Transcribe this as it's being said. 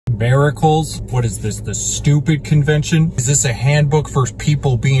Miracles? What is this, the stupid convention? Is this a handbook for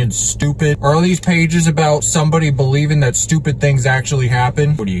people being stupid? Are these pages about somebody believing that stupid things actually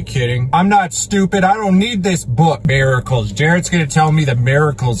happen? What, are you kidding? I'm not stupid. I don't need this book. Miracles. Jared's gonna tell me that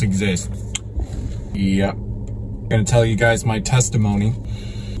miracles exist. Yep. Gonna tell you guys my testimony.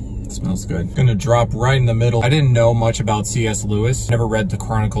 Smells good. Gonna drop right in the middle. I didn't know much about C.S. Lewis. Never read the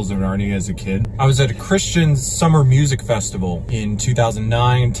Chronicles of Narnia as a kid. I was at a Christian summer music festival in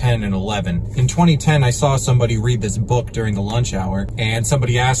 2009, 10, and 11. In 2010, I saw somebody read this book during the lunch hour, and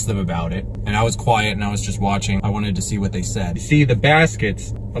somebody asked them about it. And I was quiet and I was just watching. I wanted to see what they said. You see the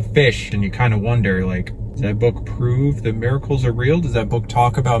baskets of fish, and you kind of wonder, like, does that book prove that miracles are real? Does that book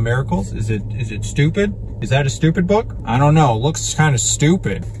talk about miracles? Is it stupid? Is that a stupid book? I don't know. It looks kind of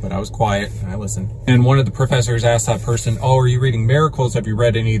stupid, but I was quiet and I listened. And one of the professors asked that person, oh, are you reading Miracles? Have you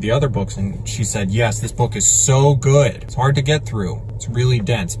read any of the other books? And she said, yes, this book is so good. It's hard to get through. It's really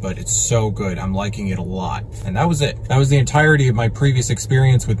dense, but it's so good. I'm liking it a lot. And that was it. That was the entirety of my previous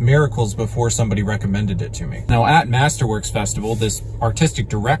experience with Miracles before somebody recommended it to me. Now at Masterworks Festival, this artistic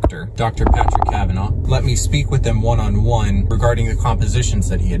director, Dr. Patrick Kavanaugh, let me speak with him one-on-one regarding the compositions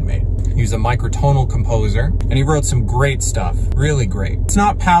that he had made. He's a microtonal composer, and he wrote some great stuff, really great. It's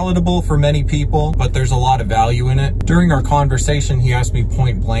not palatable for many people, but there's a lot of value in it. During our conversation, he asked me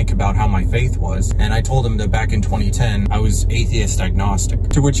point blank about how my faith was, and I told him that back in 2010, I was atheist agnostic,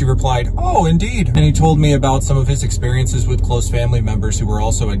 to which he replied, oh, indeed. And he told me about some of his experiences with close family members who were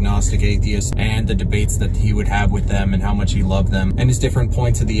also agnostic atheists, and the debates that he would have with them, and how much he loved them, and his different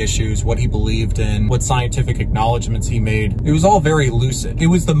points of the issues, what he believed in, what scientific acknowledgments he made. It was all very lucid. It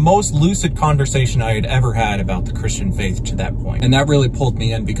was the most lucid conversation I had ever had about the Christian faith to that point. And that really pulled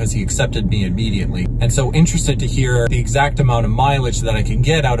me in because he accepted me immediately. And so interested to hear the exact amount of mileage that I can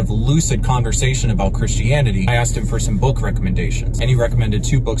get out of a lucid conversation about Christianity, I asked him for some book recommendations. And he recommended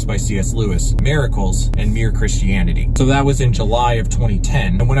 2 books by C.S. Lewis, Miracles and Mere Christianity. So that was in July of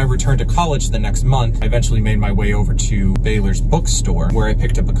 2010. And when I returned to college the next month, I eventually made my way over to Baylor's bookstore where I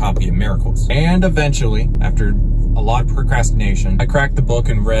picked up a copy of Miracles. And eventually, after a lot of procrastination, I cracked the book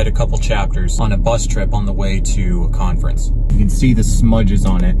and read a couple chapters on a bus trip on the way to a conference. You can see the smudges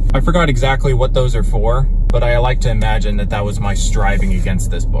on it. I forgot exactly what those are for, but I like to imagine that that was my striving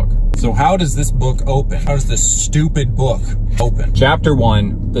against this book. So how does this book open? How does this stupid book open? Chapter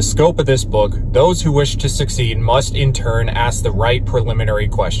 1, the scope of this book. Those who wish to succeed must in turn ask the right preliminary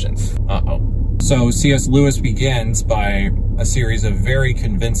questions. So C.S. Lewis begins by a series of very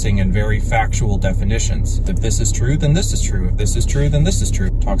convincing and very factual definitions. If this is true, then this is true. If this is true, then this is true.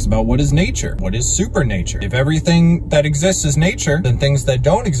 Talks about what is nature, what is supernature. If everything that exists is nature, then things that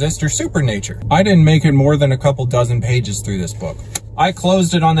don't exist are supernature. I didn't make it more than a couple dozen pages through this book. I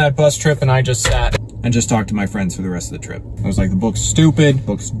closed it on that bus trip and I just sat and just talked to my friends for the rest of the trip. I was like, the book's stupid,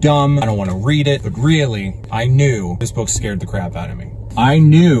 book's dumb, I don't want to read it. But really, I knew this book scared the crap out of me. I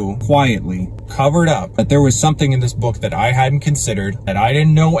knew quietly, covered up, that there was something in this book that I hadn't considered, that I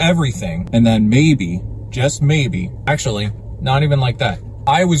didn't know everything, and then maybe, just maybe, actually, not even like that,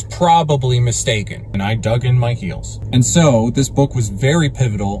 I was probably mistaken, and I dug in my heels. And so, this book was very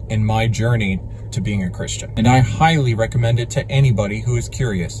pivotal in my journey to being a Christian, and I highly recommend it to anybody who is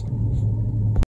curious.